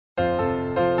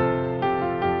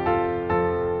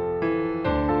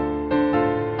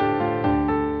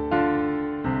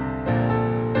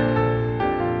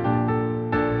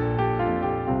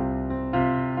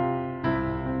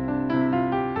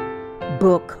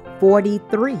Book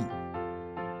 43.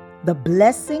 The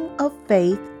Blessing of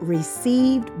Faith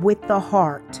Received with the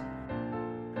Heart.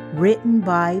 Written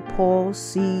by Paul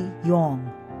C. Young.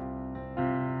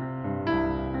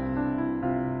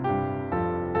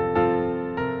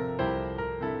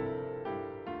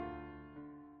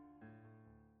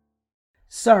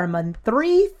 Sermon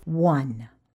 3:1.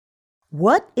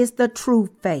 What is the true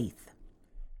faith?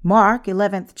 Mark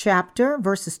 11th chapter,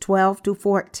 verses 12 to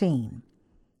 14.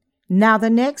 Now the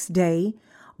next day,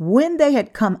 when they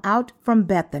had come out from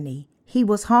Bethany, he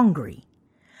was hungry.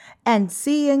 And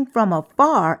seeing from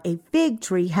afar a fig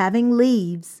tree having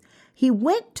leaves, he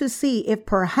went to see if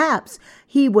perhaps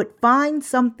he would find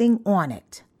something on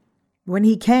it. When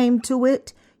he came to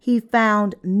it, he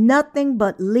found nothing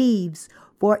but leaves,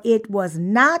 for it was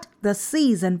not the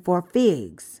season for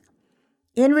figs.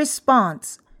 In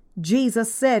response,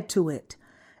 Jesus said to it,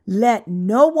 "Let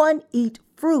no one eat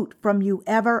fruit from you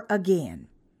ever again."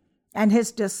 And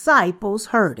his disciples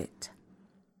heard it.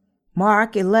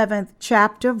 Mark 11th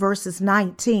chapter, verses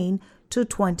 19 to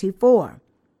 24.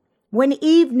 When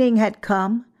evening had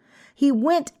come, he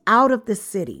went out of the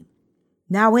city.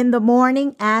 Now in the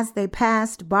morning, as they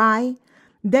passed by,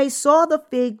 they saw the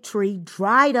fig tree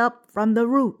dried up from the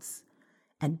roots.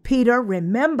 And Peter,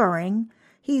 remembering,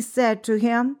 he said to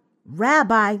him,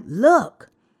 "Rabbi, look,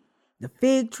 the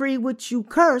fig tree which you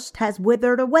cursed has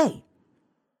withered away."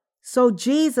 So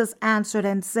Jesus answered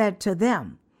and said to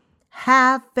them,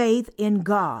 "Have faith in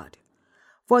God.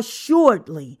 For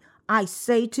assuredly I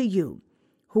say to you,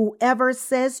 whoever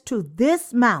says to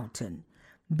this mountain,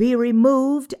 'Be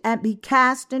removed and be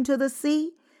cast into the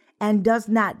sea,' and does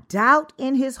not doubt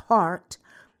in his heart,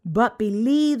 but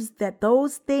believes that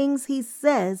those things he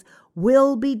says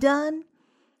will be done,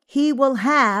 he will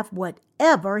have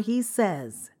whatever he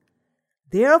says.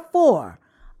 Therefore,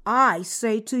 I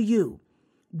say to you,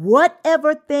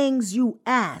 whatever things you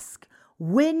ask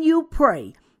when you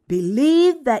pray,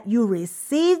 believe that you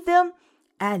receive them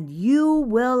and you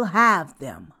will have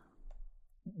them."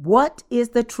 What is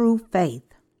the true faith?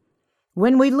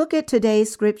 When we look at today's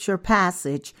scripture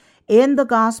passage in the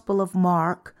Gospel of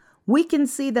Mark, we can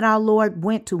see that our Lord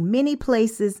went to many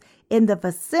places in the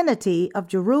vicinity of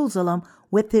Jerusalem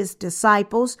with his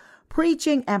disciples,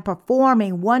 preaching and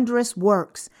performing wondrous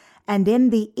works. And in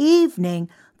the evening,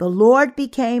 the Lord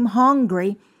became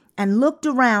hungry and looked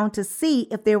around to see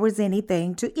if there was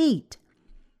anything to eat.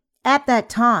 At that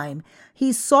time,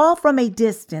 he saw from a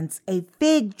distance a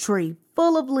fig tree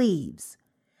full of leaves.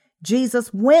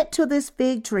 Jesus went to this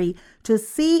fig tree to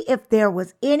see if there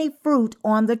was any fruit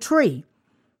on the tree,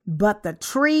 but the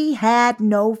tree had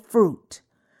no fruit.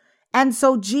 And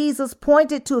so Jesus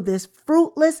pointed to this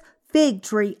fruitless fig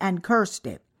tree and cursed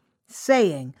it,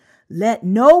 saying, "Let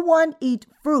no one eat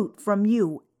fruit from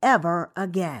you ever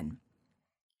again."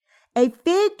 A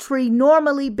fig tree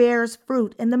normally bears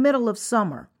fruit in the middle of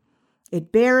summer.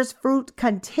 It bears fruit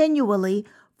continually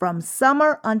from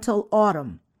summer until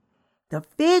autumn. The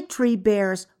fig tree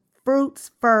bears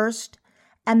fruits first,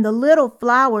 and the little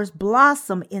flowers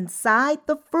blossom inside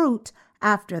the fruit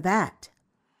after that.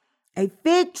 A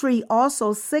fig tree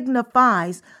also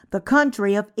signifies the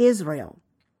country of Israel.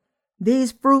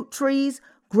 These fruit trees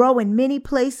grow in many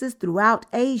places throughout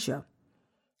Asia.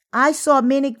 I saw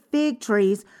many fig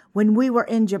trees when we were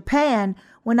in Japan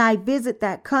when I visited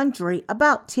that country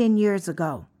about 10 years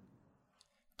ago.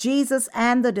 Jesus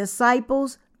and the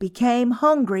disciples became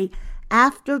hungry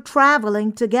after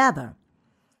traveling together.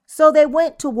 So they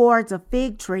went towards a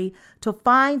fig tree to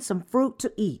find some fruit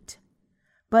to eat.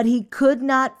 But he could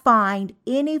not find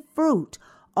any fruit,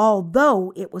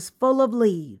 although it was full of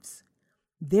leaves.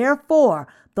 Therefore,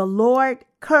 the Lord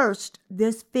cursed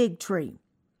this fig tree.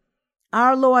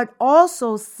 Our Lord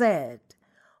also said,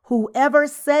 "Whoever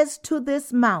says to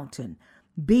this mountain,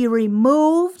 'Be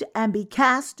removed and be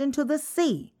cast into the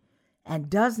sea,' and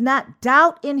does not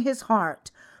doubt in his heart,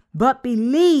 but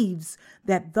believes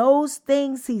that those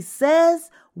things he says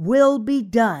will be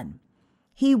done,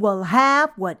 he will have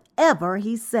whatever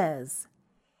he says."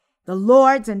 The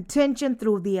Lord's intention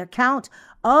through the account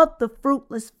of the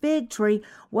fruitless fig tree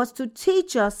was to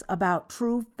teach us about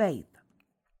true faith.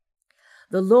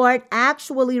 The Lord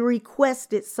actually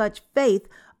requested such faith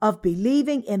of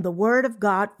believing in the word of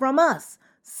God from us,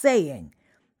 saying,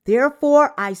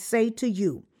 "Therefore I say to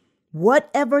you,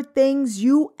 whatever things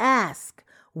you ask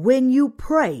when you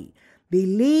pray,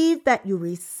 believe that you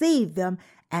receive them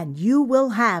and you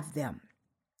will have them."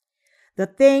 The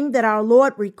thing that our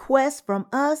Lord requests from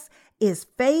us is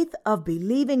faith of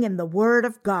believing in the word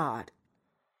of God.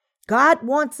 God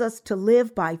wants us to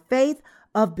live by faith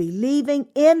of believing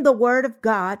in the Word of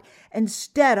God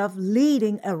instead of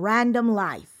leading a random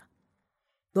life.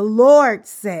 The Lord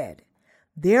said,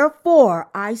 "Therefore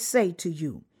I say to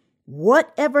you,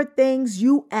 whatever things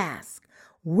you ask,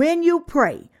 when you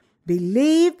pray,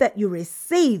 believe that you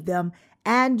receive them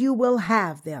and you will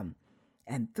have them."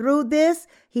 And through this,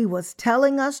 he was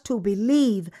telling us to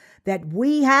believe that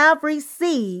we have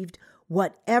received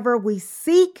whatever we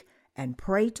seek and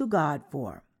pray to God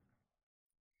for.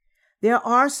 There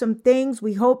are some things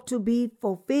we hope to be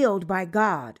fulfilled by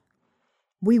God.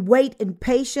 We wait in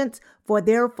patience for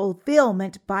their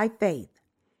fulfillment by faith.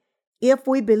 If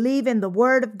we believe in the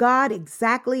Word of God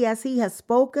exactly as He has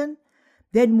spoken,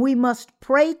 then we must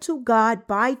pray to God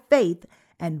by faith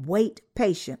and wait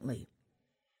patiently.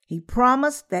 He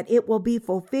promised that it will be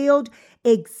fulfilled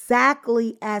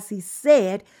exactly as He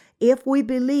said if we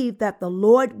believe that the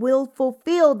Lord will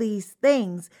fulfill these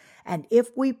things, and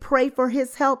if we pray for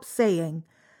His help, saying,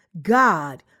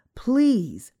 "God,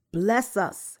 please bless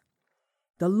us."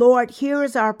 The Lord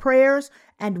hears our prayers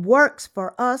and works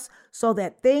for us so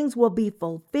that things will be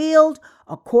fulfilled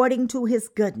according to His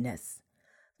goodness.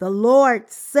 The Lord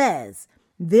says,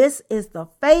 this is the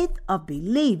faith of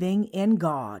believing in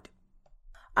God.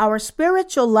 Our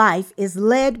spiritual life is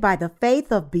led by the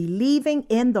faith of believing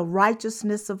in the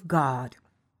righteousness of God.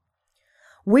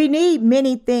 We need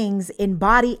many things in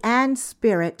body and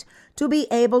spirit to be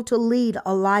able to lead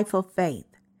a life of faith.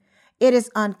 It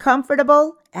is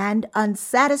uncomfortable and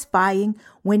unsatisfying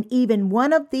when even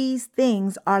one of these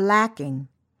things are lacking.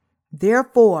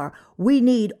 Therefore, we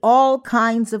need all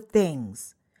kinds of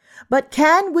things. But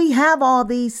can we have all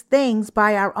these things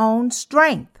by our own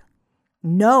strength?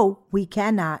 No, we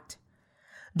cannot.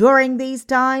 During these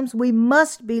times, we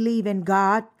must believe in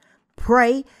God,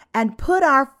 pray, and put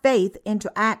our faith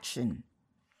into action.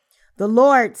 The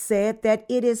Lord said that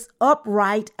it is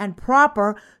upright and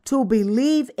proper to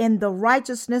believe in the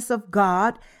righteousness of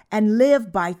God and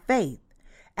live by faith.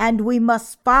 And we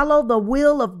must follow the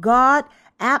will of God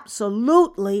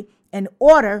absolutely in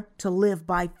order to live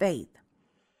by faith.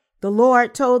 The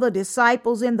Lord told the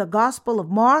disciples in the Gospel of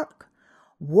Mark,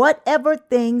 "Whatever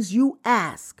things you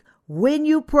ask when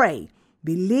you pray,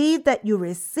 believe that you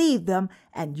receive them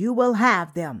and you will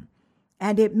have them."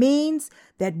 And it means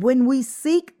that when we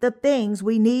seek the things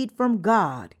we need from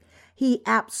God, He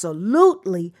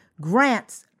absolutely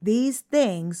grants these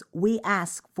things we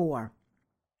ask for.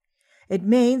 It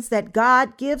means that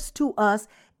God gives to us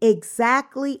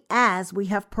exactly as we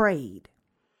have prayed.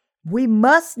 We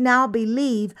must now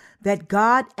believe that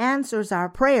God answers our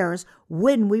prayers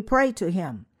when we pray to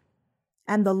Him.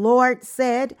 And the Lord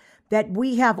said that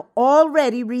we have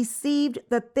already received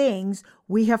the things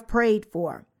we have prayed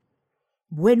for.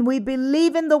 When we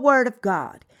believe in the Word of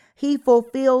God, He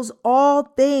fulfills all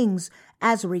things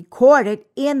as recorded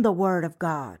in the Word of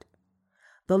God.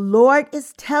 The Lord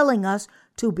is telling us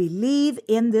to believe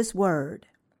in this Word.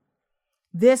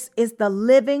 This is the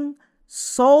living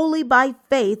solely by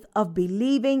faith of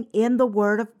believing in the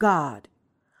Word of God.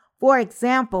 For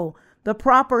example, the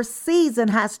proper season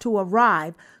has to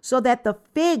arrive so that the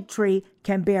fig tree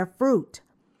can bear fruit.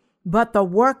 But the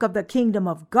work of the kingdom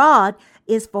of God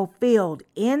is fulfilled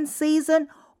in season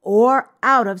or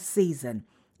out of season,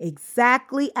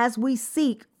 exactly as we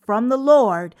seek from the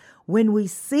Lord when we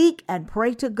seek and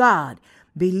pray to God,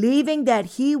 believing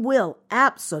that He will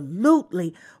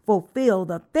absolutely fulfill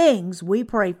the things we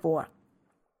pray for.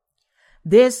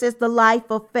 This is the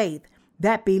life of faith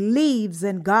that believes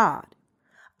in God.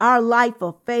 Our life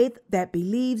of faith that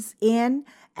believes in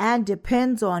and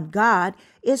depends on God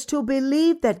is to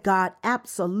believe that God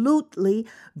absolutely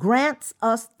grants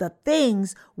us the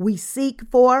things we seek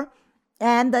for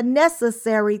and the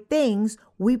necessary things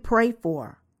we pray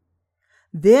for.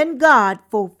 Then God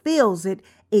fulfills it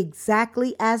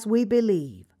exactly as we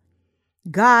believe.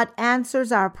 God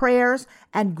answers our prayers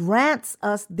and grants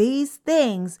us these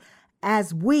things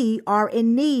as we are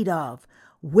in need of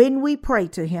when we pray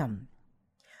to Him.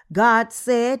 God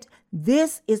said,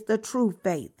 this is the true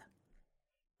faith.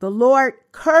 The Lord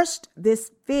cursed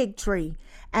this fig tree,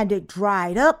 and it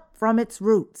dried up from its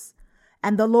roots.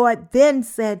 And the Lord then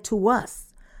said to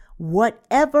us,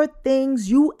 whatever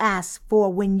things you ask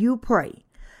for when you pray,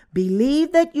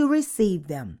 believe that you receive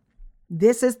them.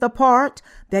 This is the part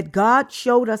that God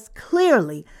showed us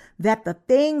clearly, that the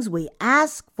things we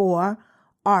ask for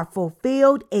are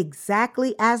fulfilled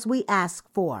exactly as we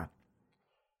ask for.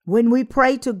 When we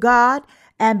pray to God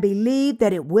and believe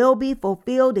that it will be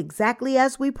fulfilled exactly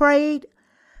as we prayed,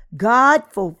 God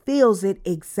fulfills it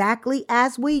exactly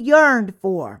as we yearned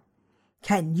for.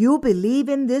 Can you believe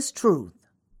in this truth?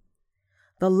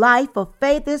 The life of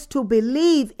faith is to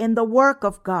believe in the work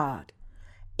of God.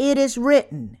 It is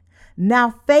written,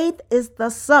 "Now faith is the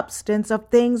substance of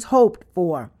things hoped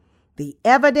for, the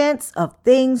evidence of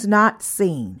things not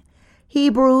seen."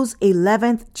 Hebrews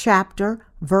 11th chapter,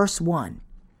 verse 1.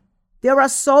 There are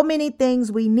so many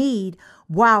things we need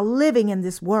while living in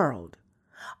this world.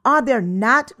 Are there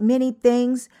not many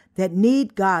things that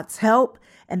need God's help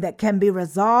and that can be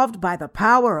resolved by the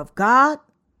power of God?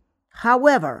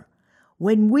 However,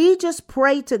 when we just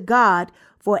pray to God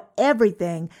for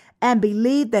everything and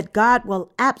believe that God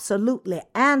will absolutely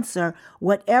answer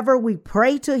whatever we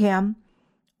pray to Him,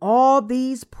 all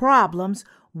these problems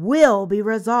will be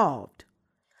resolved.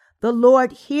 The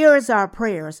Lord hears our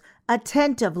prayers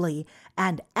attentively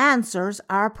and answers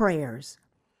our prayers.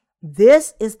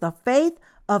 This is the faith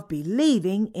of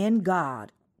believing in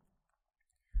God.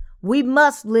 We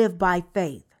must live by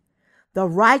faith. The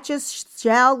righteous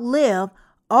shall live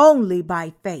only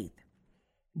by faith.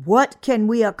 What can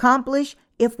we accomplish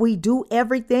if we do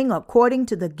everything according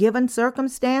to the given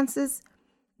circumstances?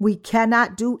 We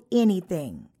cannot do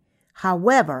anything.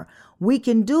 However, we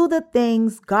can do the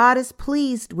things God is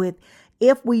pleased with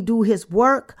if we do His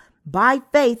work by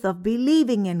faith of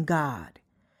believing in God.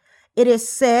 It is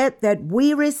said that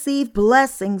we receive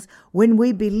blessings when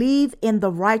we believe in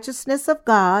the righteousness of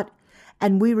God,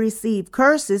 and we receive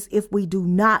curses if we do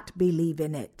not believe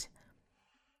in it.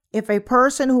 If a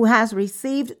person who has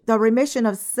received the remission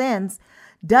of sins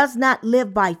does not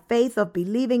live by faith of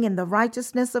believing in the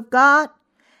righteousness of God,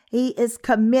 he is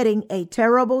committing a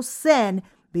terrible sin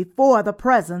before the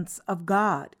presence of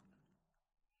God.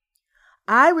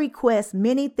 I request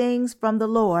many things from the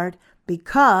Lord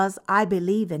because I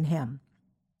believe in Him.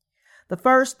 The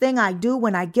first thing I do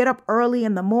when I get up early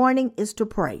in the morning is to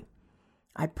pray.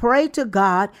 I pray to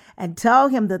God and tell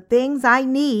Him the things I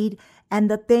need and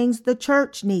the things the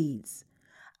church needs.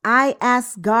 I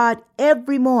ask God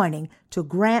every morning to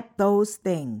grant those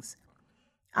things.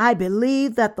 I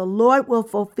believe that the Lord will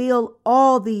fulfill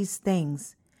all these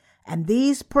things, and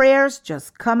these prayers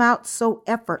just come out so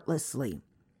effortlessly.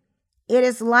 It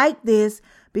is like this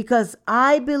because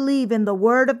I believe in the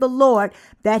word of the Lord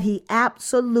that He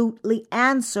absolutely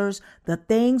answers the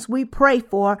things we pray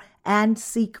for and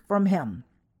seek from Him.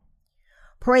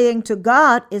 Praying to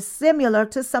God is similar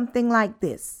to something like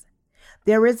this.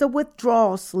 There is a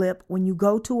withdrawal slip when you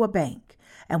go to a bank,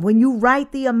 and when you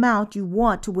write the amount you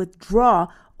want to withdraw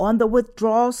on the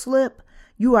withdrawal slip,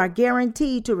 you are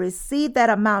guaranteed to receive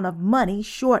that amount of money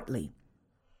shortly.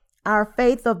 Our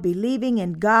faith of believing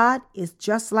in God is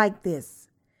just like this.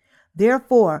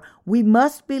 Therefore, we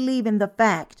must believe in the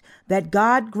fact that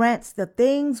God grants the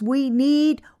things we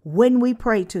need when we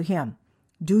pray to Him.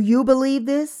 Do you believe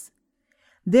this?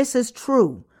 This is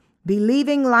true.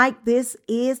 Believing like this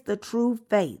is the true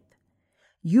faith.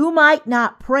 You might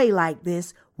not pray like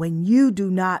this when you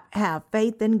do not have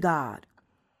faith in God,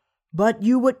 but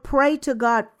you would pray to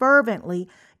God fervently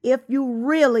if you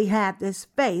really had this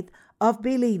faith of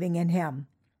believing in Him.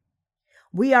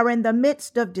 We are in the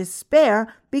midst of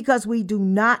despair because we do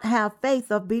not have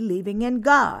faith of believing in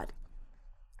God.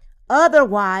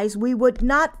 Otherwise, we would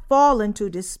not fall into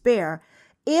despair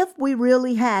if we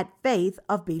really had faith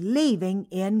of believing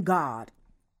in God.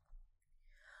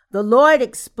 The Lord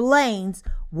explains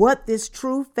what this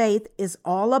true faith is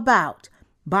all about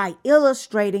by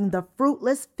illustrating the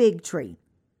fruitless fig tree.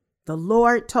 The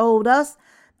Lord told us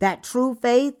that true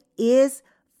faith is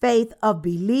faith of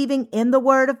believing in the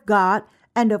Word of God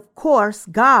and, of course,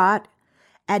 God,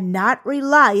 and not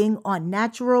relying on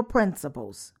natural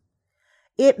principles.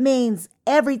 It means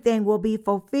everything will be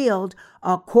fulfilled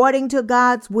according to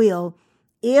God's will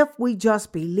if we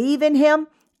just believe in Him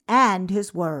and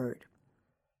His Word.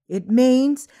 It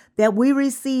means that we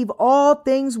receive all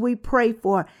things we pray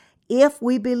for if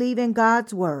we believe in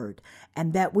God's Word,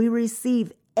 and that we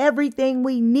receive everything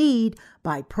we need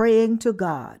by praying to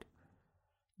God.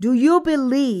 Do you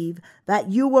believe that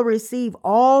you will receive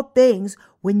all things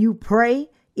when you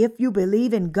pray if you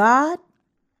believe in God?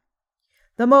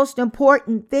 The most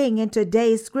important thing in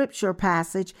today's scripture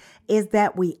passage is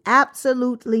that we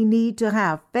absolutely need to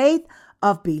have faith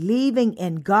of believing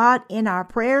in God in our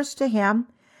prayers to Him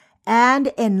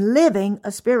and in living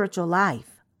a spiritual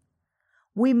life.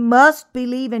 We must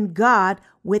believe in God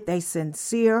with a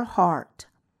sincere heart.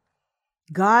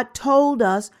 God told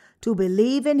us to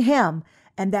believe in Him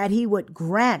and that He would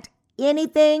grant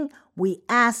anything we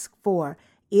ask for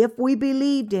if we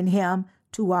believed in Him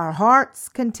to our heart's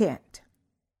content.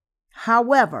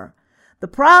 However, the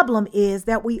problem is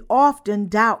that we often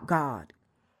doubt God.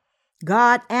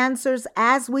 God answers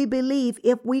as we believe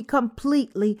if we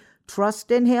completely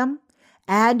trust in Him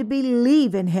and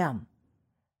believe in him.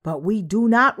 But we do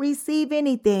not receive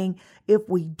anything if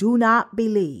we do not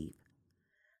believe.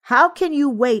 How can you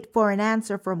wait for an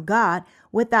answer from God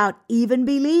without even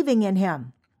believing in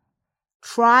him?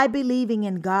 Try believing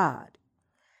in God.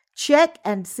 Check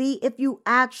and see if you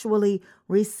actually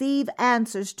receive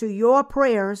answers to your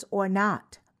prayers or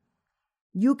not.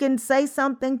 You can say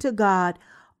something to God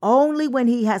only when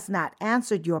he has not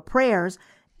answered your prayers,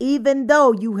 even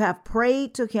though you have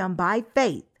prayed to him by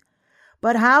faith.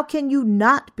 But how can you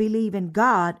not believe in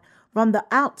God from the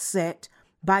outset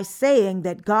by saying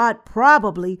that God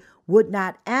probably would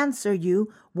not answer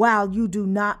you while you do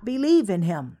not believe in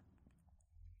him?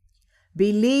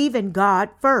 Believe in God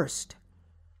first.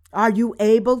 Are you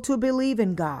able to believe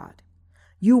in God?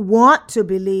 You want to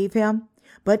believe him,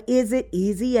 but is it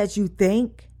easy as you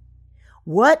think?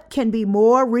 What can be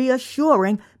more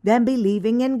reassuring than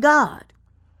believing in God?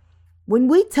 When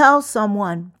we tell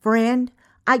someone, friend,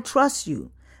 I trust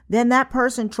you, then that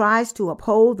person tries to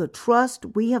uphold the trust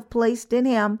we have placed in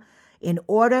him in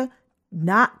order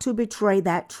not to betray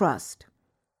that trust.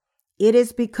 It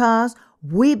is because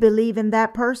we believe in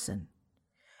that person.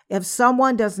 If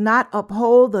someone does not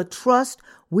uphold the trust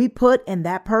we put in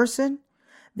that person,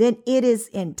 then it is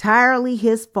entirely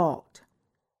his fault.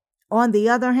 On the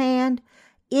other hand,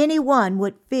 anyone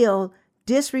would feel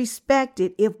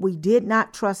disrespected if we did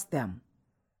not trust them.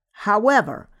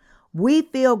 However, we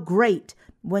feel great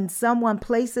when someone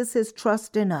places his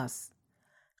trust in us.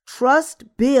 Trust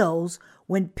builds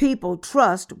when people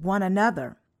trust one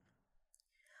another.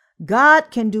 God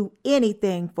can do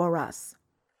anything for us.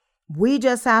 We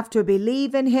just have to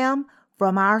believe in him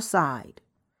from our side.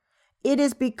 It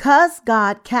is because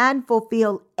God can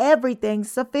fulfill everything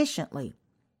sufficiently.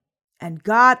 And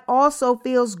God also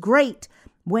feels great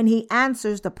when he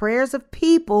answers the prayers of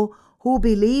people who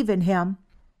believe in him.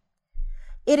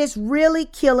 It is really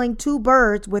killing two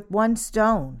birds with one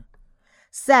stone,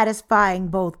 satisfying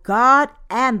both God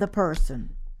and the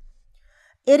person.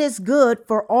 It is good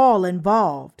for all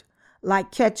involved,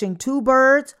 like catching two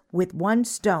birds with one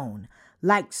stone,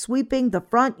 like sweeping the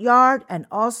front yard and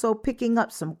also picking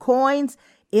up some coins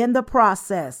in the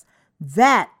process.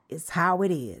 That is how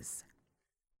it is.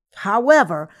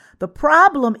 However, the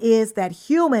problem is that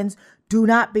humans do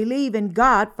not believe in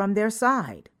God from their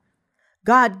side.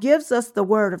 God gives us the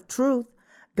word of truth.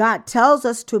 God tells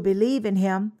us to believe in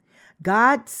him.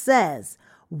 God says,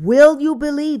 will you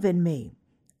believe in me?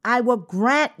 I will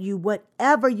grant you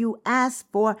whatever you ask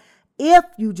for if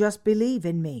you just believe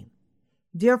in me.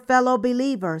 Dear fellow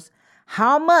believers,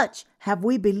 how much have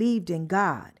we believed in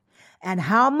God? And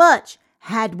how much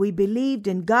had we believed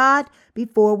in God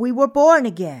before we were born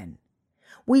again?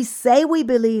 We say we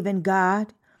believe in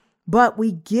God, but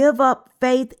we give up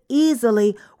faith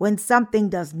easily when something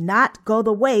does not go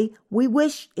the way we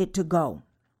wish it to go.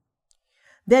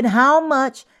 Then how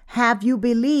much have you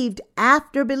believed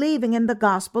after believing in the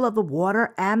gospel of the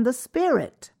water and the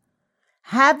Spirit?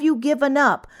 Have you given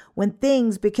up when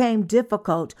things became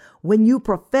difficult, when you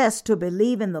professed to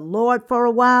believe in the Lord for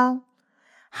a while?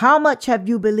 How much have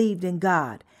you believed in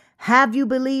God? Have you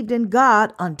believed in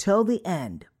God until the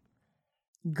end?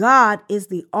 God is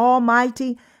the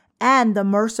Almighty and the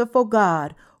merciful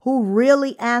God who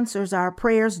really answers our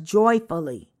prayers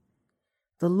joyfully.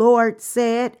 The Lord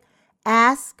said,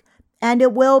 ask and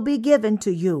it will be given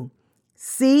to you.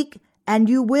 Seek and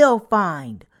you will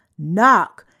find.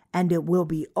 Knock and it will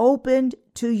be opened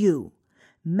to you.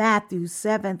 Matthew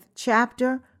 7th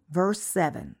chapter, verse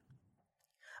 7.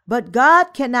 But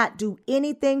God cannot do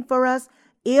anything for us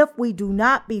if we do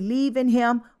not believe in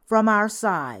him from our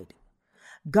side.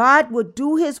 God would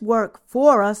do his work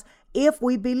for us if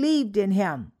we believed in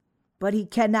him, but he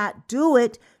cannot do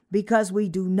it because we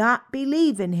do not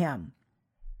believe in him.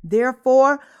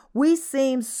 Therefore, we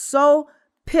seem so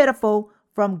pitiful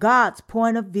from God's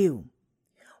point of view.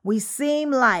 We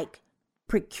seem like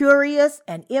precocious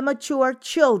and immature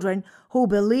children who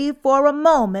believe for a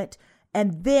moment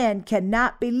and then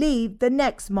cannot believe the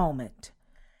next moment.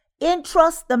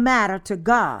 Entrust the matter to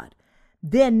God,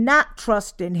 then not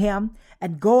trust in him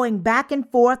and going back and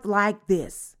forth like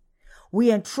this.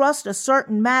 We entrust a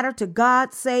certain matter to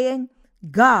God, saying,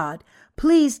 God,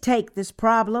 please take this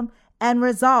problem and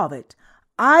resolve it.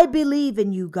 I believe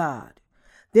in you, God.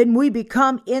 Then we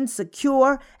become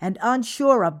insecure and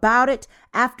unsure about it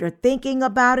after thinking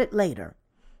about it later.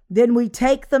 Then we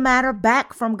take the matter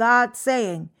back from God,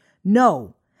 saying,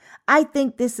 no, I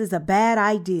think this is a bad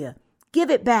idea.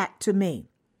 Give it back to me.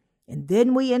 And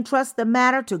then we entrust the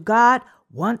matter to God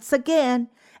once again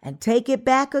and take it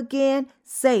back again,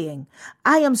 saying,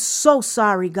 I am so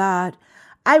sorry, God.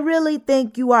 I really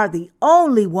think you are the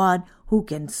only one who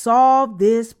can solve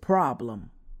this problem.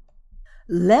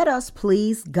 Let us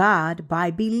please God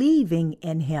by believing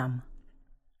in him.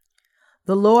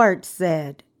 The Lord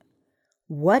said,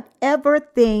 "Whatever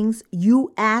things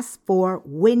you ask for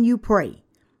when you pray,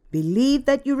 believe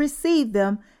that you receive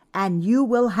them and you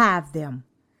will have them."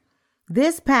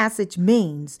 This passage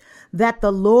means that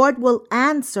the Lord will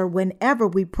answer whenever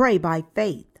we pray by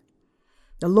faith.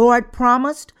 The Lord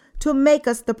promised to make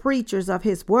us the preachers of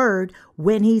his word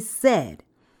when he said,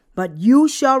 "But you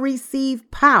shall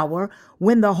receive power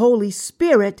when the Holy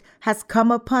Spirit has come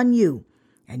upon you,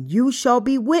 and you shall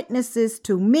be witnesses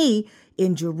to me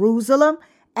in Jerusalem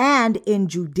and in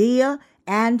Judea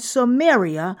and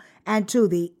Samaria and to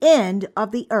the end of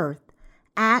the earth."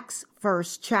 Acts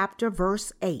 1st chapter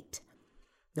verse 8.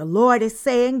 The Lord is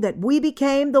saying that we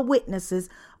became the witnesses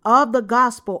of the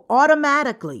gospel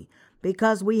automatically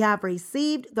because we have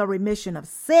received the remission of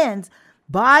sins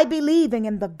by believing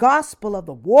in the gospel of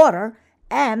the water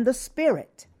and the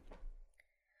Spirit.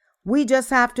 We just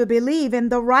have to believe in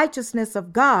the righteousness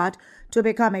of God to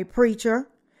become a preacher,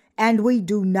 and we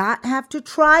do not have to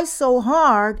try so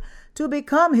hard to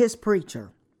become his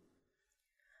preacher.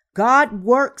 God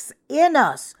works in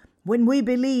us when we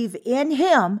believe in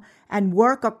him and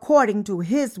work according to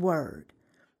his word.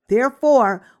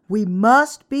 Therefore, we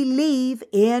must believe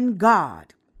in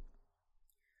God.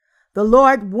 The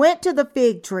Lord went to the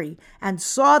fig tree and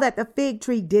saw that the fig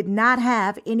tree did not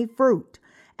have any fruit,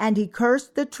 and he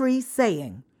cursed the tree,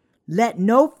 saying, "Let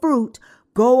no fruit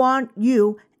go on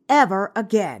you ever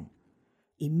again."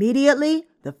 Immediately,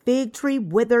 the fig tree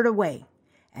withered away,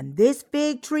 and this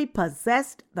fig tree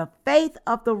possessed the faith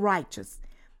of the righteous.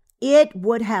 It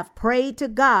would have prayed to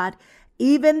God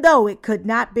even though it could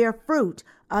not bear fruit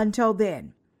until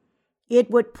then. It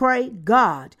would pray,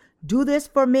 "God, do this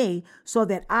for me so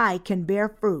that I can bear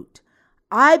fruit.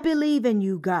 I believe in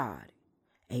you, God."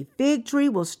 A fig tree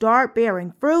will start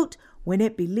bearing fruit when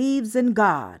it believes in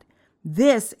God.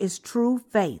 This is true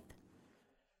faith.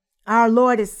 Our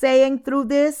Lord is saying through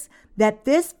this that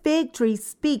this fig tree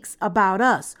speaks about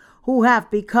us who have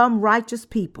become righteous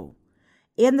people.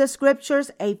 In the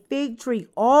scriptures, a fig tree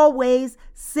always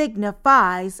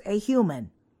signifies a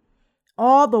human.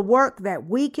 All the work that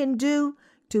we can do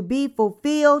to be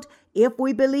fulfilled if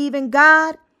we believe in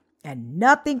God, and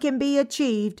nothing can be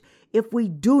achieved if we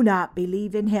do not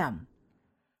believe in him.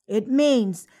 It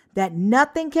means that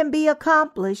nothing can be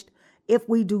accomplished if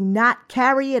we do not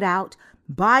carry it out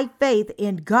by faith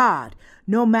in God,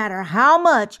 no matter how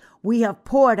much we have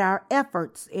poured our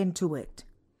efforts into it.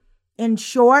 In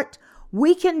short,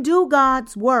 we can do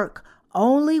God's work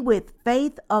only with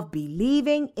faith of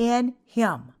believing in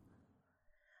him.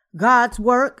 God's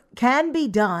work can be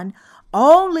done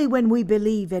only when we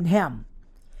believe in him.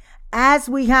 As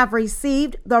we have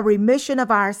received the remission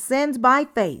of our sins by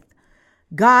faith,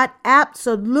 God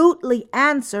absolutely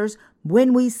answers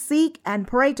when we seek and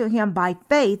pray to him by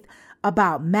faith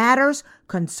about matters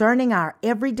concerning our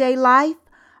everyday life,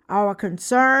 our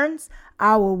concerns,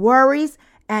 our worries,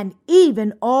 and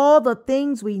even all the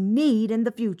things we need in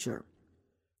the future.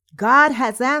 God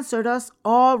has answered us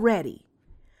already.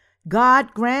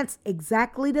 God grants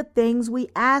exactly the things we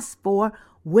ask for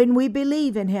when we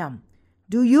believe in him.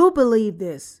 Do you believe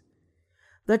this?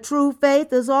 The true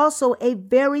faith is also a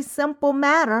very simple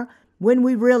matter when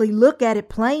we really look at it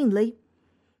plainly.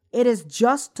 It is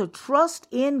just to trust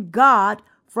in God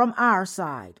from our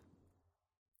side.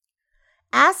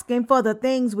 Asking for the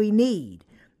things we need,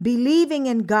 believing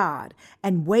in God,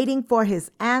 and waiting for his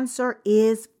answer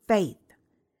is faith.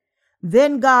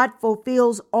 Then God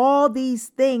fulfills all these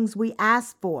things we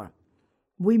ask for.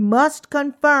 We must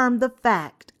confirm the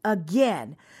fact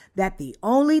again that the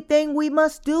only thing we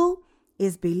must do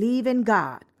is believe in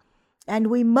God, and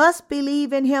we must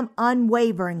believe in him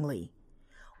unwaveringly.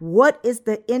 What is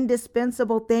the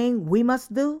indispensable thing we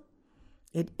must do?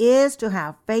 It is to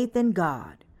have faith in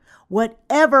God.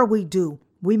 Whatever we do,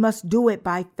 we must do it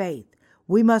by faith.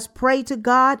 We must pray to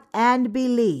God and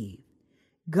believe.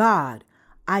 God,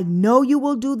 I know you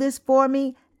will do this for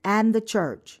me and the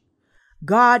church.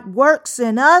 God works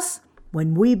in us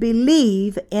when we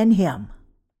believe in him.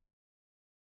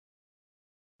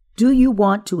 Do you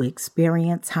want to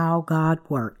experience how God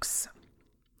works?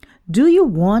 Do you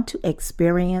want to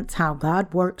experience how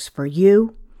God works for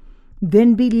you?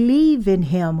 Then believe in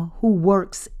him who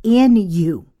works in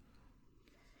you.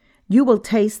 You will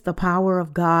taste the power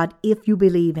of God if you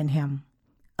believe in him.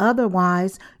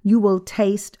 Otherwise, you will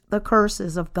taste the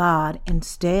curses of God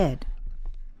instead.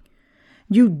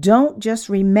 You don't just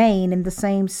remain in the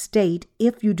same state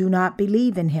if you do not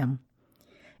believe in him.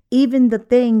 Even the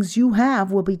things you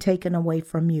have will be taken away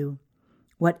from you.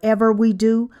 Whatever we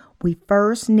do, we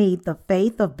first need the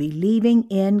faith of believing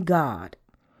in God.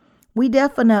 We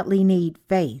definitely need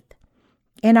faith.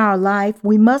 In our life,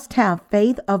 we must have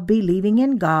faith of believing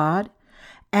in God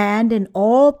and in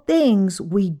all things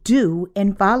we do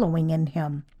in following in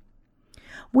Him.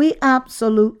 We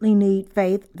absolutely need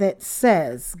faith that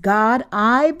says, God,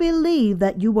 I believe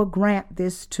that you will grant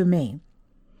this to me.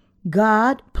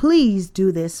 God, please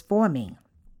do this for me.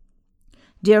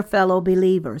 Dear fellow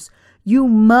believers, you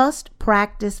must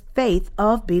practice faith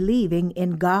of believing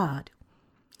in God.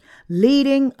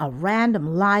 Leading a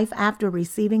random life after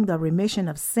receiving the remission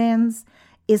of sins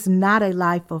is not a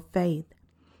life of faith.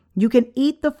 You can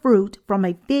eat the fruit from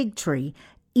a fig tree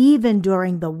even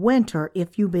during the winter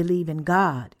if you believe in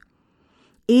God.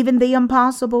 Even the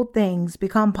impossible things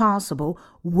become possible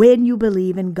when you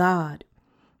believe in God.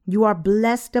 You are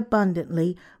blessed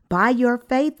abundantly by your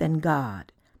faith in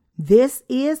God. This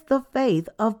is the faith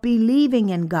of believing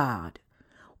in God.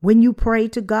 When you pray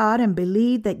to God and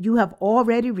believe that you have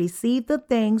already received the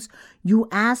things you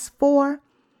ask for,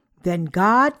 then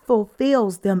God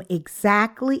fulfills them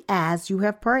exactly as you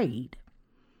have prayed.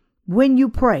 When you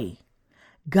pray,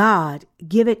 God,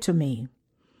 give it to me.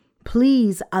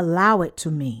 Please allow it to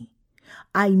me.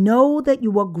 I know that you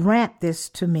will grant this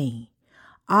to me.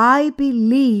 I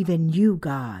believe in you,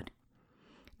 God.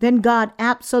 Then God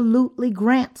absolutely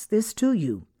grants this to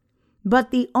you. But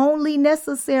the only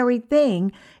necessary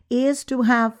thing is to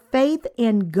have faith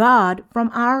in God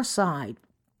from our side.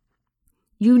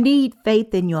 You need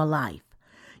faith in your life.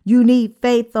 You need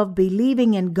faith of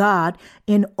believing in God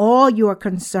in all your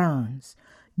concerns.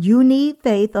 You need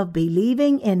faith of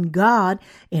believing in God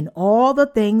in all the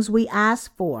things we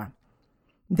ask for.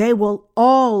 They will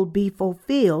all be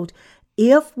fulfilled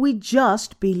if we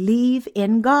just believe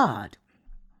in God.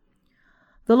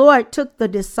 The Lord took the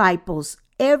disciples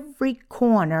every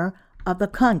corner of the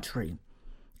country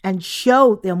and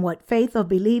showed them what faith of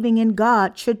believing in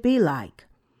God should be like.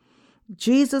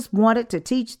 Jesus wanted to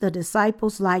teach the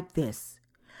disciples like this.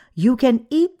 You can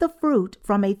eat the fruit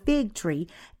from a fig tree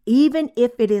even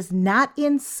if it is not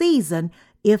in season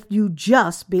if you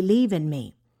just believe in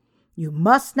me. You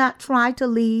must not try to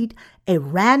lead a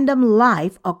random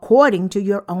life according to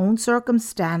your own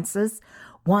circumstances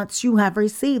once you have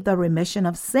received the remission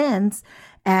of sins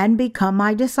and become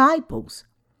my disciples.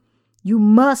 You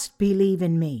must believe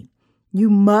in me. You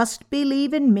must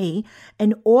believe in me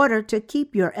in order to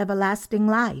keep your everlasting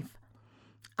life.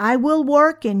 I will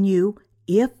work in you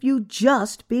if you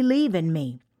just believe in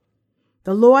me.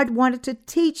 The Lord wanted to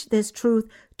teach this truth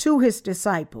to his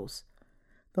disciples.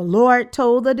 The Lord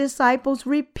told the disciples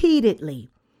repeatedly,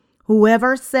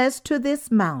 whoever says to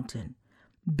this mountain,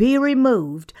 be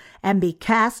removed and be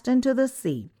cast into the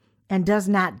sea, and does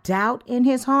not doubt in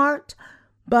his heart,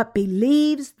 but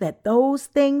believes that those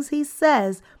things he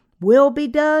says will be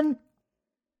done,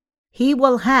 he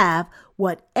will have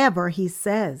whatever he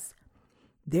says.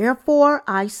 Therefore,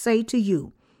 I say to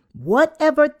you,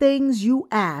 whatever things you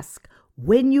ask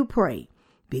when you pray,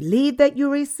 believe that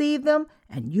you receive them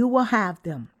and you will have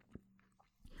them.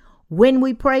 When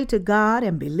we pray to God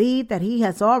and believe that he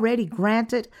has already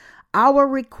granted our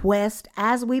request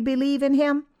as we believe in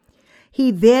him,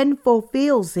 he then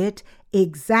fulfills it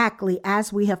exactly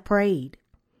as we have prayed.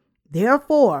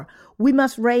 Therefore, we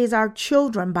must raise our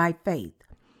children by faith.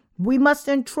 We must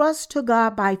entrust to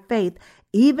God by faith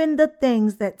even the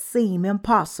things that seem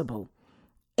impossible.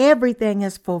 Everything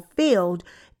is fulfilled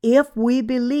if we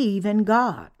believe in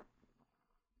God.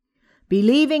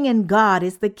 Believing in God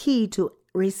is the key to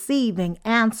receiving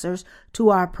answers to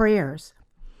our prayers.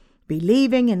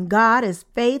 Believing in God is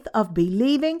faith of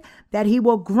believing that he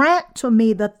will grant to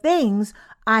me the things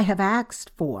I have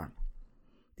asked for.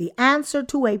 The answer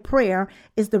to a prayer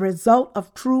is the result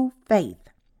of true faith.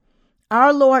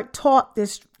 Our Lord taught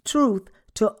this truth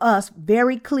to us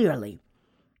very clearly.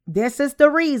 This is the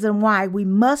reason why we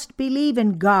must believe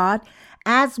in God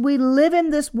as we live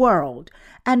in this world.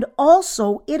 And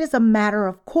also, it is a matter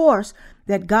of course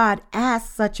that God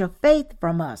asks such a faith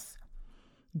from us.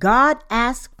 God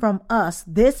asks from us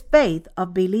this faith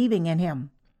of believing in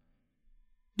him.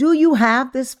 Do you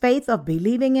have this faith of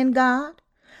believing in God?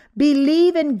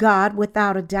 Believe in God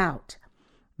without a doubt.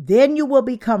 Then you will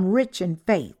become rich in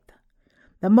faith.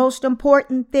 The most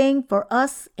important thing for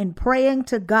us in praying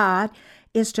to God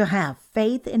is to have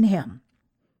faith in him.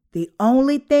 The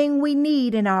only thing we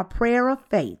need in our prayer of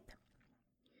faith.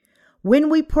 When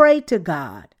we pray to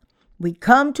God, we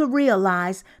come to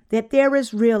realize that there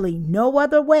is really no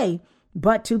other way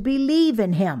but to believe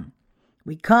in him.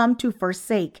 We come to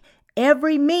forsake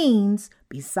every means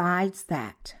besides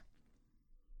that.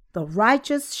 The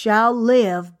righteous shall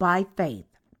live by faith.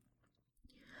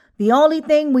 The only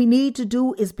thing we need to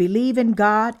do is believe in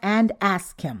God and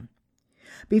ask Him.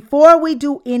 Before we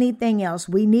do anything else,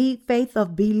 we need faith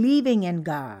of believing in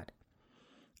God.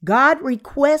 God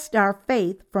requests our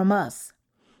faith from us.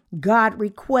 God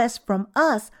requests from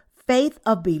us faith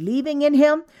of believing in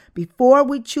Him before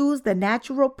we choose the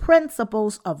natural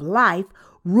principles of life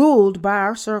ruled by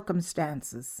our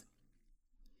circumstances.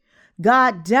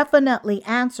 God definitely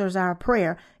answers our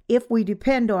prayer if we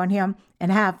depend on Him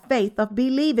and have faith of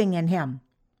believing in Him.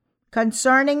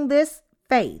 Concerning this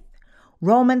faith,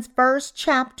 Romans 1st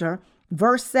chapter,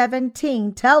 verse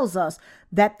 17 tells us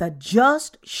that the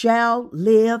just shall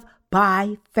live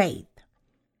by faith.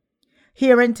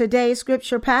 Here in today's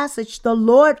scripture passage, the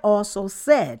Lord also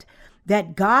said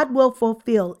that God will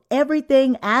fulfill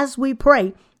everything as we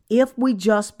pray if we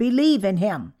just believe in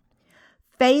Him.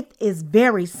 Faith is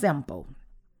very simple.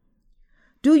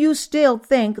 Do you still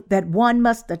think that one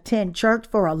must attend church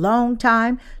for a long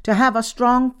time to have a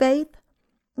strong faith?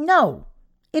 No,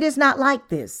 it is not like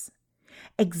this.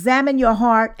 Examine your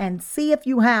heart and see if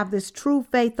you have this true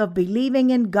faith of believing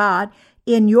in God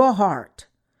in your heart.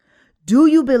 Do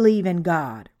you believe in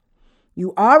God?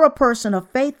 You are a person of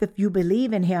faith if you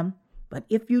believe in Him, but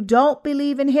if you don't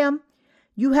believe in Him,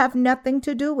 you have nothing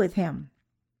to do with Him.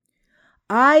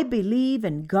 I believe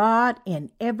in God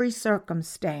in every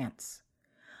circumstance.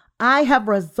 I have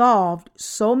resolved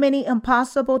so many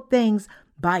impossible things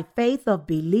by faith of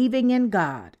believing in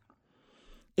God.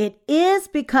 It is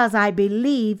because I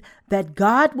believe that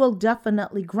God will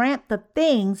definitely grant the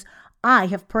things I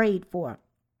have prayed for.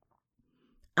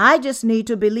 I just need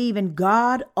to believe in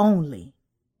God only.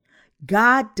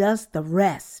 God does the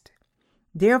rest.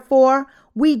 Therefore,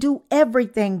 we do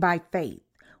everything by faith.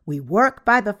 We work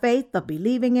by the faith of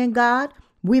believing in God.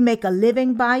 We make a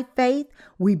living by faith.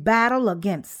 We battle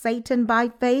against Satan by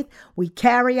faith. We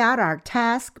carry out our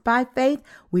task by faith.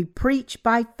 We preach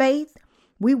by faith.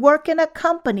 We work in a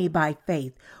company by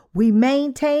faith. We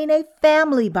maintain a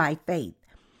family by faith.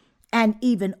 And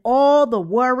even all the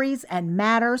worries and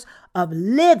matters of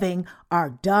living are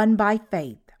done by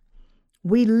faith.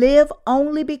 We live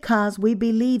only because we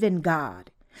believe in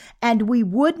God, and we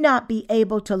would not be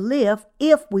able to live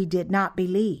if we did not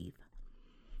believe.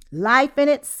 Life in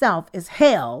itself is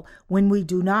hell when we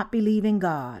do not believe in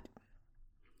God.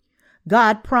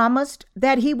 God promised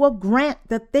that He will grant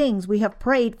the things we have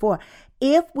prayed for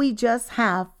if we just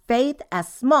have faith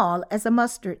as small as a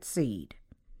mustard seed.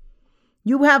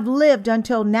 You have lived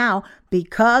until now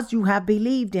because you have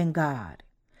believed in God.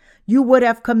 You would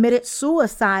have committed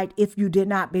suicide if you did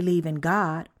not believe in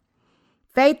God.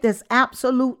 Faith is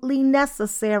absolutely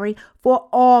necessary for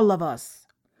all of us.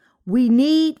 We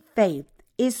need faith,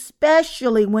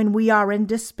 especially when we are in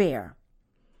despair.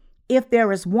 If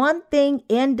there is one thing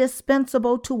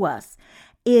indispensable to us,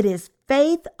 it is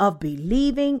faith of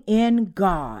believing in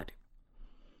God.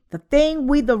 The thing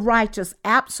we, the righteous,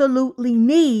 absolutely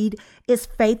need is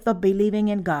faith of believing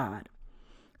in God.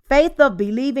 Faith of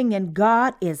believing in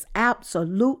God is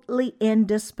absolutely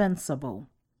indispensable.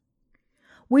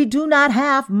 We do not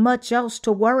have much else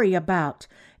to worry about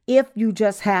if you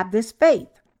just have this faith.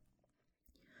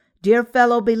 Dear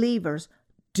fellow believers,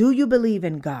 do you believe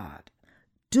in God?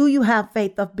 Do you have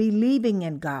faith of believing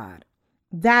in God?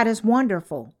 That is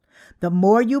wonderful. The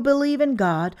more you believe in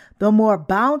God, the more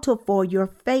bountiful your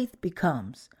faith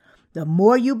becomes. The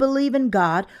more you believe in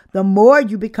God, the more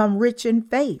you become rich in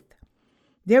faith.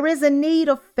 There is a need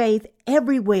of faith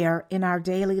everywhere in our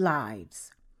daily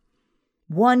lives.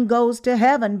 One goes to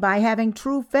heaven by having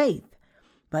true faith,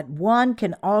 but one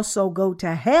can also go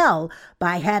to hell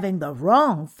by having the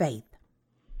wrong faith.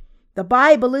 The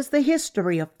Bible is the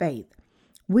history of faith.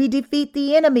 We defeat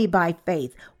the enemy by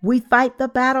faith. We fight the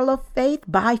battle of faith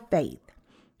by faith.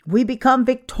 We become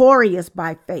victorious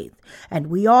by faith, and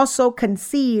we also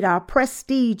concede our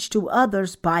prestige to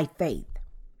others by faith.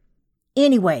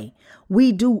 Anyway,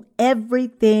 we do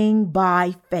everything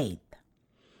by faith.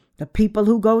 The people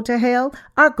who go to hell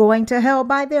are going to hell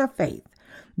by their faith.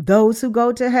 Those who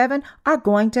go to heaven are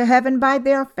going to heaven by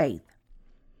their faith.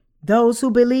 Those who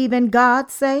believe in God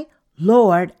say,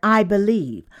 Lord, I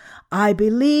believe. I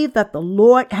believe that the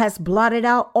Lord has blotted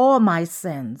out all my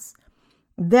sins.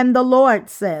 Then the Lord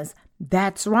says,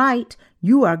 that's right,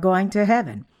 you are going to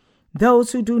heaven.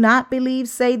 Those who do not believe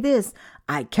say this,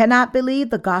 I cannot believe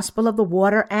the gospel of the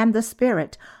water and the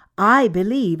Spirit. I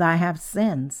believe I have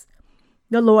sins.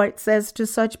 The Lord says to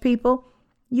such people,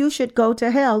 you should go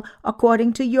to hell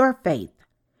according to your faith.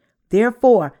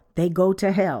 Therefore, they go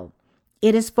to hell.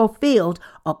 It is fulfilled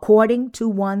according to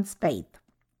one's faith.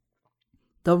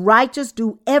 The righteous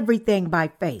do everything by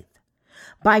faith.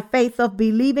 By faith of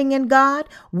believing in God,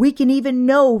 we can even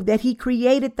know that He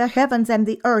created the heavens and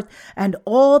the earth and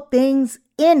all things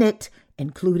in it,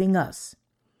 including us.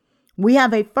 We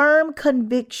have a firm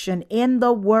conviction in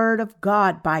the Word of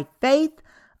God by faith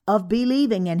of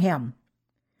believing in Him.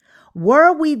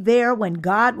 Were we there when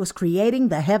God was creating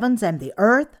the heavens and the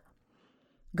earth?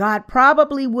 God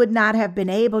probably would not have been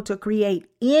able to create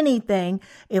anything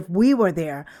if we were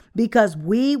there, because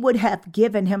we would have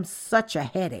given Him such a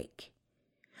headache.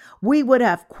 We would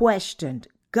have questioned,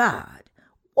 God,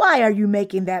 why are you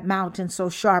making that mountain so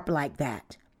sharp like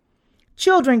that?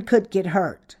 Children could get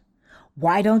hurt.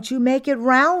 Why don't you make it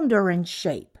rounder in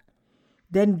shape?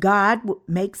 Then God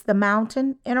makes the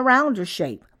mountain in a rounder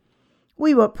shape.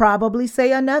 We would probably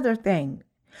say another thing.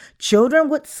 Children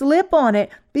would slip on it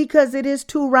because it is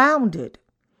too rounded.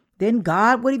 Then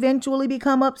God would eventually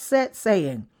become upset,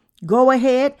 saying, go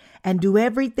ahead and do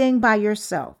everything by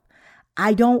yourself.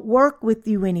 I don't work with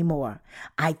you anymore.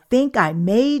 I think I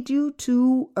made you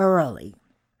too early.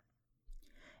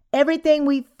 Everything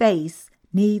we face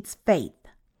needs faith.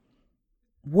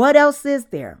 What else is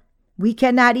there? We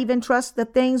cannot even trust the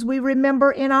things we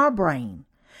remember in our brain.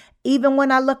 Even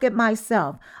when I look at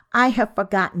myself, I have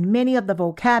forgotten many of the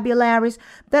vocabularies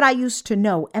that I used to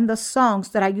know and the songs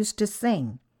that I used to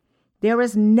sing. There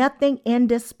is nothing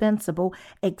indispensable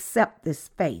except this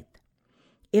faith.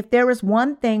 If there is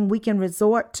one thing we can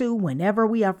resort to whenever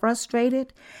we are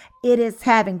frustrated, it is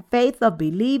having faith of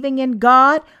believing in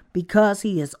God because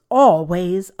He is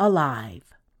always alive.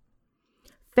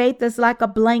 Faith is like a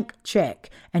blank check,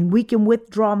 and we can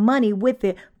withdraw money with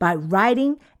it by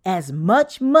writing as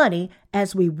much money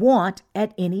as we want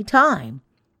at any time.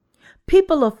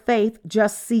 People of faith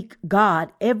just seek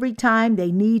God every time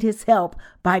they need His help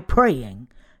by praying,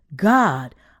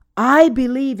 God, I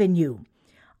believe in you.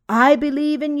 I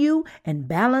believe in you and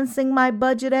balancing my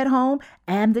budget at home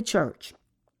and the church.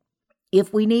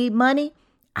 If we need money,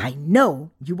 I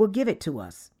know you will give it to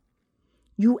us.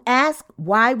 You ask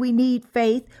why we need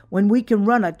faith when we can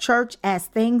run a church as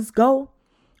things go?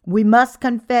 We must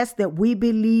confess that we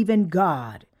believe in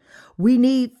God. We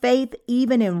need faith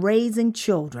even in raising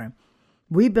children.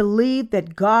 We believe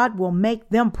that God will make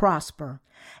them prosper.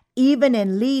 Even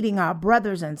in leading our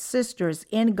brothers and sisters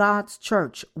in God's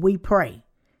church, we pray,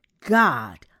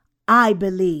 God, I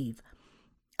believe.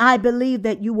 I believe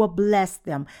that you will bless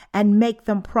them and make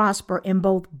them prosper in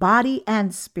both body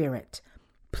and spirit.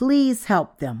 Please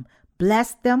help them,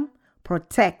 bless them,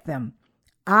 protect them.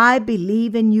 I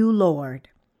believe in you, Lord.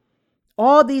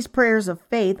 All these prayers of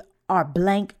faith are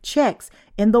blank checks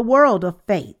in the world of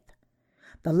faith.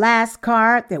 The last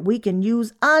card that we can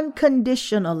use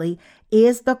unconditionally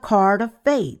is the card of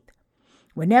faith.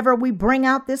 Whenever we bring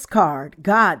out this card,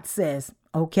 God says,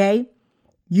 okay,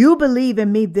 you believe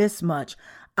in me this much.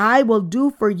 I will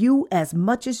do for you as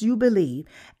much as you believe.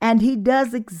 And He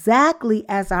does exactly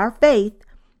as our faith,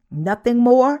 nothing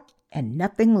more and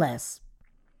nothing less.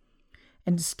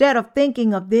 Instead of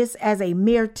thinking of this as a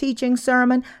mere teaching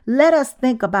sermon, let us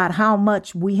think about how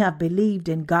much we have believed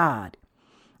in God.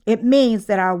 It means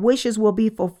that our wishes will be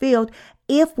fulfilled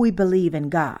if we believe in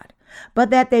God, but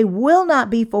that they will not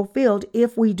be fulfilled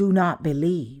if we do not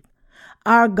believe.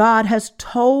 Our God has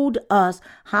told us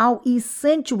how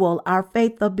essential our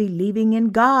faith of believing in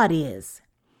God is.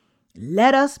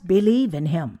 Let us believe in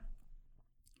Him.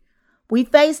 We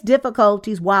face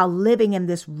difficulties while living in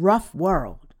this rough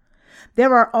world.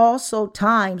 There are also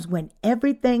times when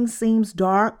everything seems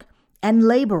dark and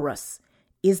laborious.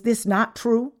 Is this not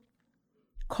true?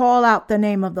 Call out the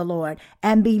name of the Lord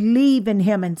and believe in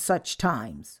Him in such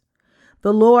times.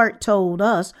 The Lord told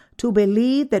us to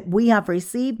believe that we have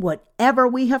received whatever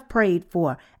we have prayed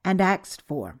for and asked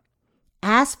for.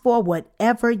 Ask for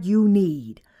whatever you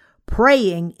need.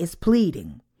 Praying is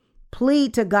pleading.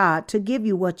 Plead to God to give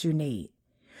you what you need.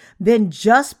 Then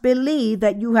just believe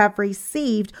that you have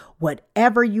received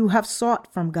whatever you have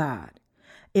sought from God.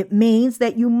 It means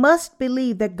that you must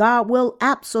believe that God will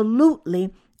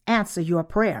absolutely answer your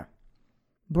prayer.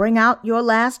 Bring out your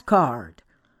last card.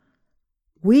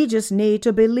 We just need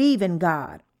to believe in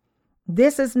God.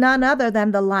 This is none other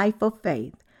than the life of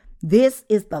faith. This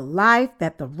is the life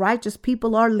that the righteous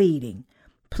people are leading.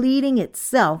 Pleading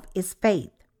itself is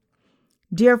faith.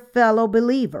 Dear fellow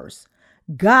believers,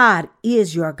 God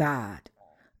is your God.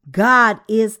 God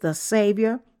is the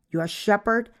Savior, your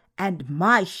shepherd, and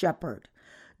my shepherd.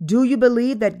 Do you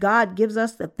believe that God gives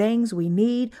us the things we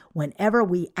need whenever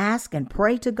we ask and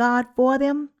pray to God for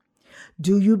them?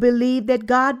 Do you believe that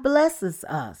God blesses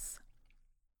us?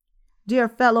 Dear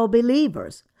fellow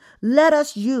believers, let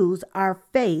us use our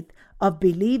faith of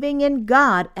believing in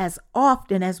God as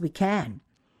often as we can.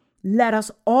 Let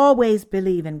us always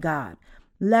believe in God.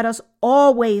 Let us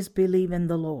always believe in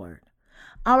the Lord.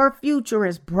 Our future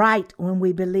is bright when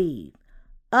we believe.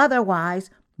 Otherwise,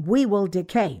 we will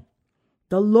decay.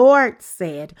 The Lord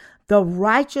said, "The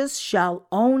righteous shall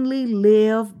only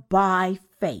live by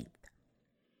faith."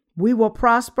 We will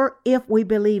prosper if we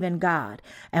believe in God,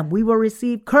 and we will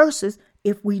receive curses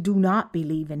if we do not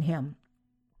believe in Him.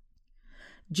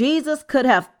 Jesus could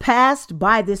have passed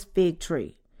by this fig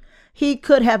tree. He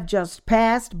could have just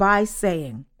passed by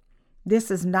saying, "This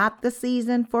is not the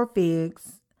season for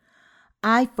figs."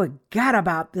 I forgot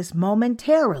about this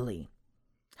momentarily.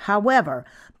 However,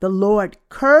 the Lord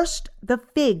cursed the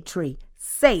fig tree,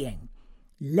 saying,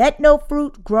 "Let no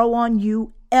fruit grow on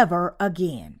you ever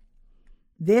again."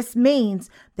 This means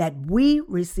that we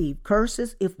receive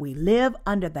curses if we live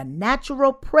under the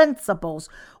natural principles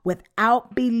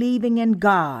without believing in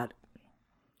God.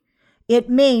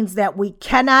 It means that we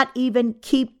cannot even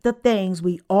keep the things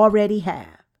we already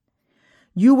have.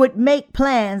 You would make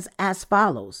plans as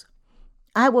follows.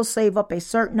 I will save up a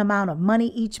certain amount of money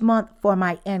each month for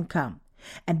my income,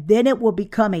 and then it will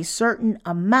become a certain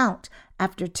amount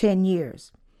after 10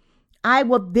 years. I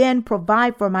will then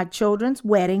provide for my children's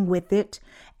wedding with it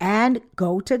and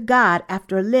go to God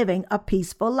after living a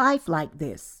peaceful life like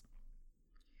this.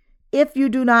 If you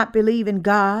do not believe in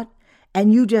God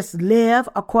and you just live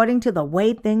according to the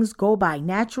way things go by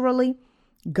naturally,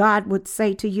 God would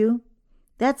say to you,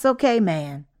 "That's okay,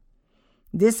 man.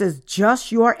 This is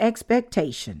just your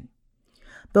expectation."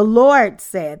 The Lord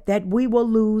said that we will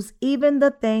lose even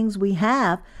the things we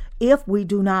have if we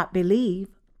do not believe.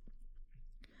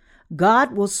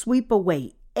 God will sweep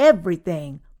away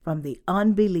everything from the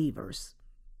unbelievers.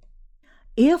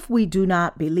 If we do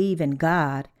not believe in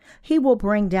God, He will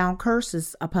bring down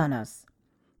curses upon us.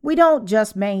 We don't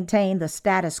just maintain the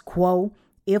status quo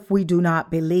if we do not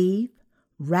believe.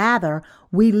 Rather,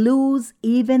 we lose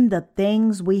even the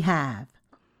things we have.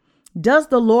 Does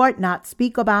the Lord not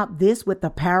speak about this with the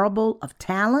parable of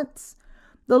talents?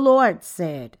 The Lord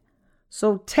said,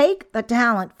 "So take the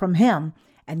talent from him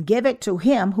and give it to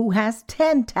him who has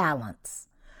 10 talents.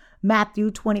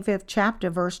 Matthew 25th chapter,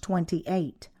 verse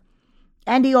 28.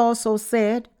 And he also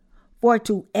said, "For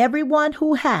to everyone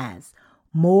who has,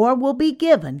 more will be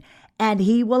given, and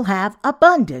he will have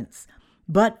abundance.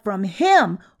 But from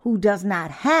him who does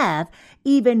not have,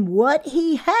 even what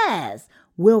he has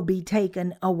will be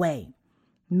taken away."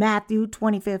 Matthew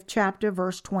 25th chapter,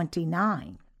 verse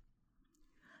 29.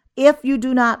 If you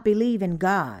do not believe in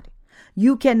God,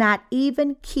 you cannot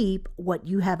even keep what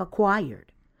you have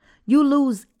acquired. You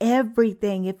lose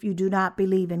everything if you do not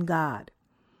believe in God.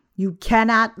 You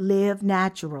cannot live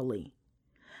naturally.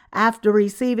 After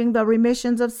receiving the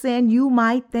remissions of sin, you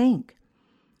might think,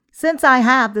 "Since I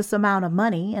have this amount of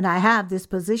money and I have this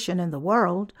position in the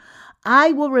world,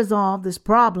 I will resolve this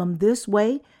problem this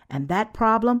way and that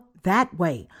problem that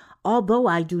way, although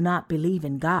I do not believe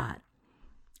in God.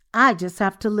 I just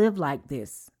have to live like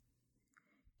this."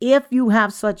 If you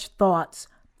have such thoughts,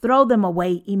 throw them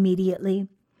away immediately.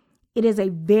 It is a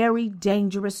very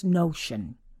dangerous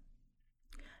notion.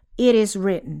 It is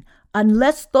written,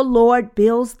 "Unless the Lord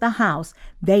builds the house,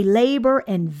 they labor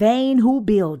in vain who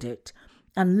build it.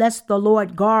 Unless the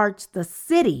Lord guards the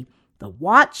city, the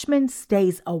watchman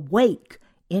stays awake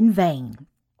in vain."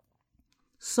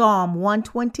 Psalm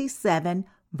 127,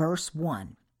 verse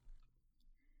 1.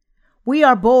 We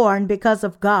are born because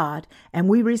of God, and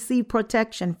we receive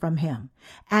protection from Him,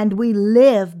 and we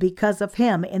live because of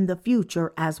Him in the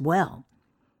future as well.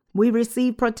 We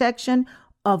receive protection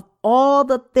of all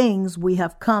the things we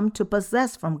have come to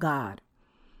possess from God.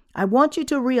 I want you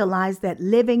to realize that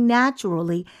living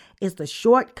naturally is the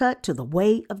shortcut to the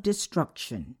way of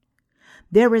destruction.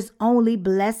 There is only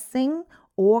blessing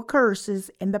or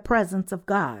curses in the presence of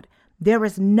God. There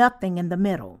is nothing in the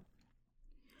middle.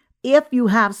 If you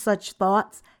have such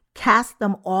thoughts, cast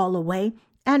them all away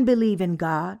and believe in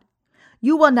God.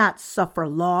 You will not suffer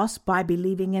loss by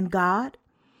believing in God.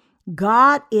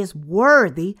 God is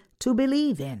worthy to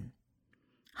believe in.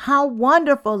 How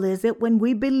wonderful is it when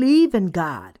we believe in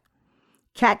God?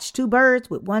 Catch 2 birds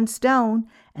with 1 stone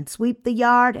and sweep the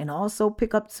yard and also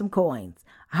pick up some coins.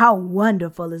 How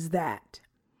wonderful is that?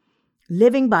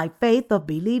 Living by faith of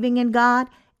believing in God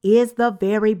is the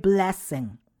very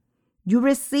blessing. You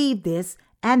receive this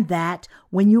and that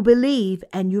when you believe,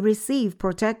 and you receive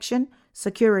protection,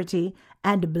 security,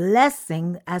 and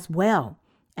blessing as well.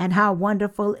 And how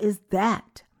wonderful is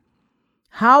that?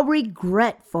 How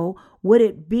regretful would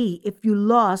it be if you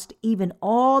lost even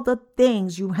all the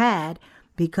things you had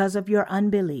because of your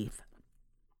unbelief?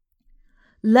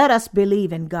 Let us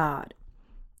believe in God.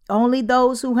 Only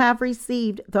those who have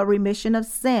received the remission of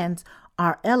sins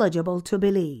are eligible to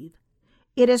believe.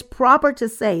 It is proper to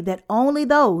say that only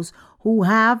those who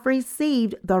have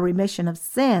received the remission of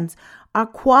sins are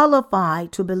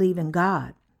qualified to believe in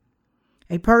God.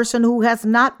 A person who has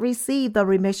not received the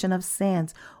remission of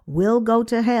sins will go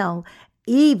to hell,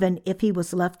 even if he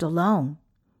was left alone.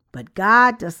 But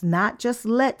God does not just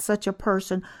let such a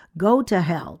person go to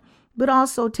hell, but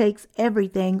also takes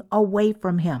everything away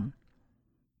from him.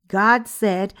 God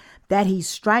said that he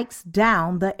strikes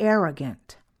down the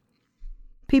arrogant.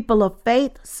 People of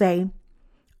faith say,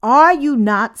 "Are you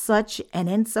not such an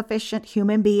insufficient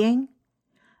human being?"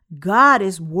 God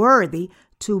is worthy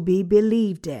to be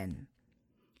believed in.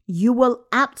 You will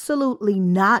absolutely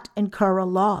not incur a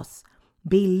loss.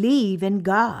 Believe in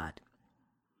God.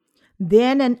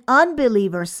 Then an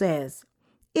unbeliever says,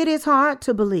 "It is hard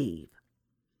to believe."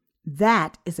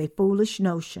 That is a foolish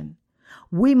notion.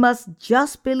 We must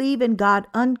just believe in God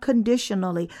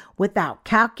unconditionally without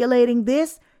calculating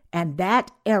this and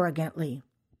that arrogantly.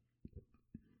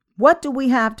 What do we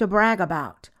have to brag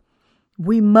about?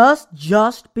 We must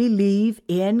just believe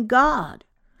in God.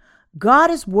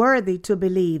 God is worthy to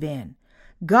believe in.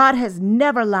 God has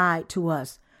never lied to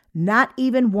us, not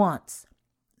even once.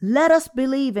 Let us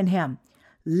believe in him.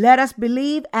 Let us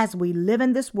believe as we live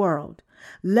in this world.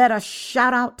 Let us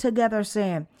shout out together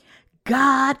saying,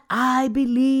 "God, I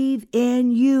believe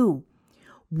in you.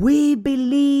 We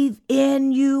believe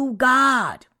in you,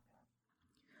 God."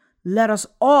 Let us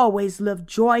always live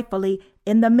joyfully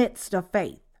in the midst of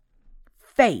faith.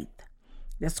 Faith.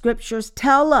 The scriptures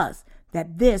tell us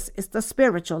that this is the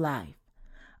spiritual life.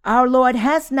 Our Lord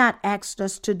has not asked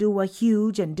us to do a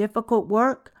huge and difficult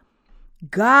work.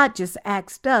 God just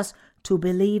asked us to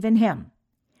believe in him.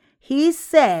 He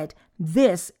said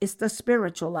this is the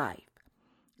spiritual life.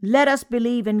 Let us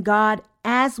believe in God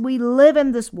as we live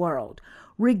in this world,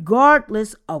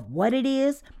 regardless of what it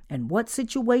is and what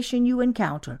situation you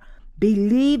encounter.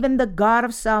 Believe in the God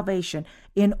of salvation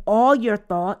in all your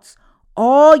thoughts,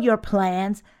 all your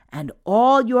plans, and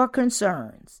all your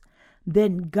concerns.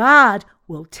 Then God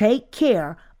will take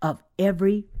care of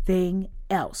everything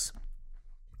else.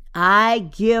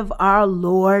 I give our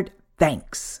Lord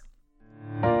thanks.